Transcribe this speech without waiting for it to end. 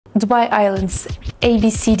Dubai Islands,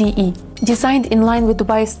 ABCDE. Designed in line with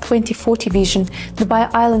Dubai's 2040 vision, Dubai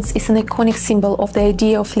Islands is an iconic symbol of the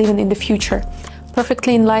idea of living in the future,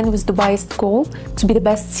 perfectly in line with Dubai's goal to be the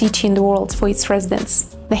best city in the world for its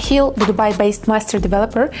residents. The Hill, the Dubai-based master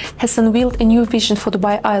developer, has unveiled a new vision for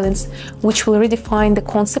Dubai Islands, which will redefine the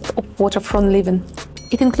concept of waterfront living.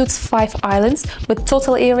 It includes 5 islands with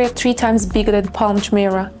total area 3 times bigger than Palm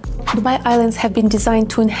Jumeirah. Dubai Islands have been designed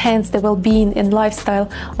to enhance the well-being and lifestyle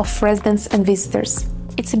of residents and visitors.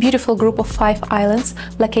 It's a beautiful group of 5 islands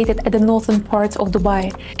located at the northern part of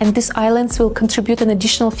Dubai, and these islands will contribute an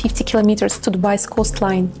additional 50 kilometers to Dubai's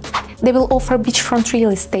coastline. They will offer beachfront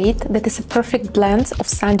real estate that is a perfect blend of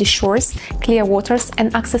sandy shores, clear waters,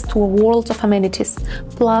 and access to a world of amenities,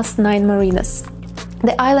 plus 9 marinas.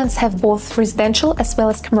 The islands have both residential as well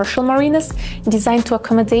as commercial marinas designed to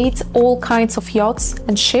accommodate all kinds of yachts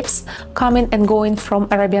and ships coming and going from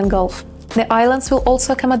Arabian Gulf. The islands will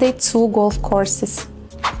also accommodate 2 golf courses.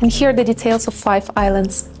 And here are the details of 5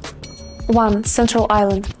 islands. 1. Central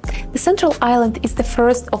Island. The Central Island is the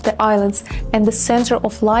first of the islands and the center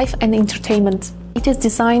of life and entertainment. It is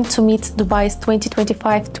designed to meet Dubai's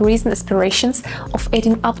 2025 tourism aspirations of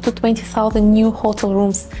adding up to 20,000 new hotel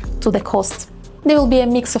rooms to the coast. There will be a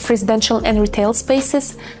mix of residential and retail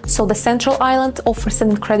spaces, so the Central Island offers an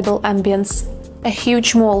incredible ambience. A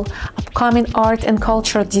huge mall, upcoming art and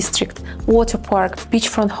culture district, water park,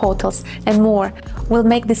 beachfront hotels, and more will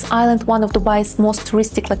make this island one of Dubai's most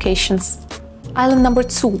touristic locations. Island number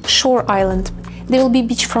 2, Shore Island. There will be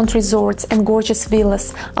beachfront resorts and gorgeous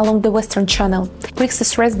villas along the Western Channel.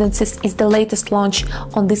 Rixos Residences is the latest launch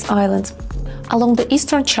on this island. Along the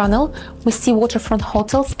Eastern Channel, we see waterfront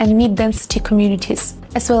hotels and mid-density communities,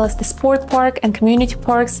 as well as the sport park and community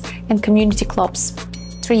parks and community clubs.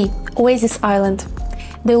 3. Oasis Island.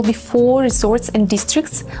 There will be 4 resorts and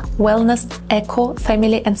districts: wellness, eco,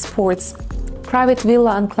 family and sports, private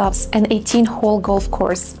villa enclaves and 18-hole golf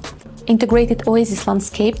course. Integrated Oasis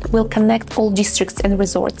landscape will connect all districts and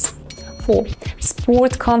resorts. 4.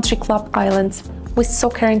 Sport Country Club Island, with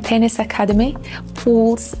soccer and tennis academy,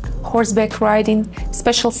 pools, horseback riding,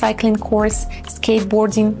 special cycling course,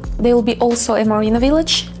 skateboarding. There will be also a marina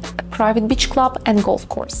village, a private beach club and golf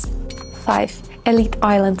course. 5. Elite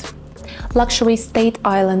Island. Luxury Estate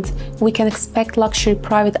Island. We can expect luxury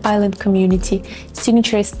private island community,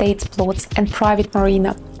 signature estate plots and private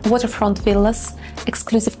marina, waterfront villas,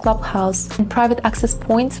 exclusive clubhouse and private access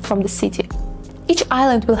points from the city. Each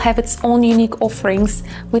island will have its own unique offerings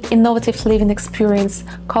with innovative living experience,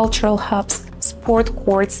 cultural hubs, sport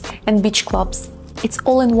courts and beach clubs. It's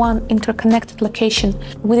all in one interconnected location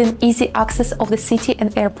within easy access of the city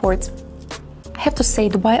and airport. I have to say,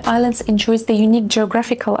 Dubai Islands enjoys the unique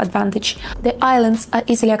geographical advantage. The islands are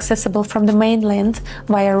easily accessible from the mainland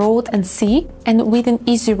via road and sea and within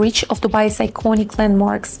easy reach of Dubai's iconic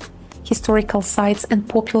landmarks, historical sites and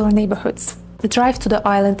popular neighborhoods. The drive to the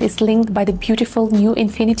island is linked by the beautiful new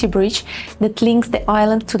Infinity Bridge that links the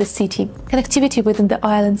island to the city. Connectivity within the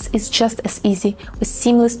islands is just as easy, with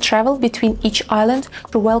seamless travel between each island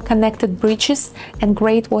through well-connected bridges and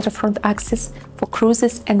great waterfront access for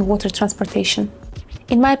cruises and water transportation.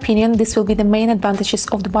 In my opinion, this will be the main advantages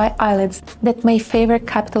of Dubai Islands that may favor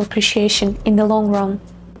capital appreciation in the long run.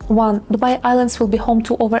 1. Dubai Islands will be home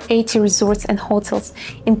to over 80 resorts and hotels,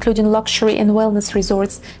 including luxury and wellness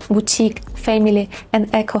resorts, boutique, family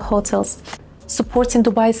and eco hotels, supporting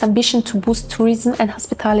Dubai's ambition to boost tourism and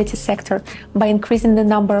hospitality sector by increasing the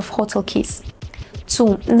number of hotel keys.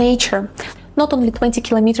 2. Nature. Not only 20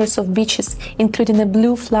 kilometers of beaches, including a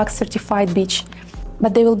blue flag certified beach,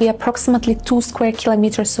 but there will be approximately 2 square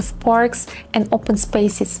kilometers of parks and open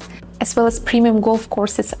spaces, as well as premium golf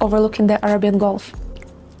courses overlooking the Arabian Gulf.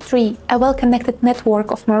 3. A well-connected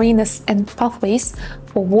network of marinas and pathways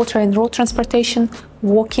for water and road transportation,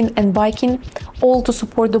 walking and biking, all to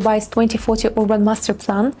support Dubai's 2040 urban master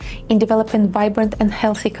plan in developing vibrant and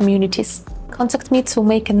healthy communities. Contact me to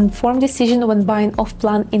make an informed decision when buying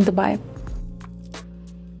off-plan in Dubai.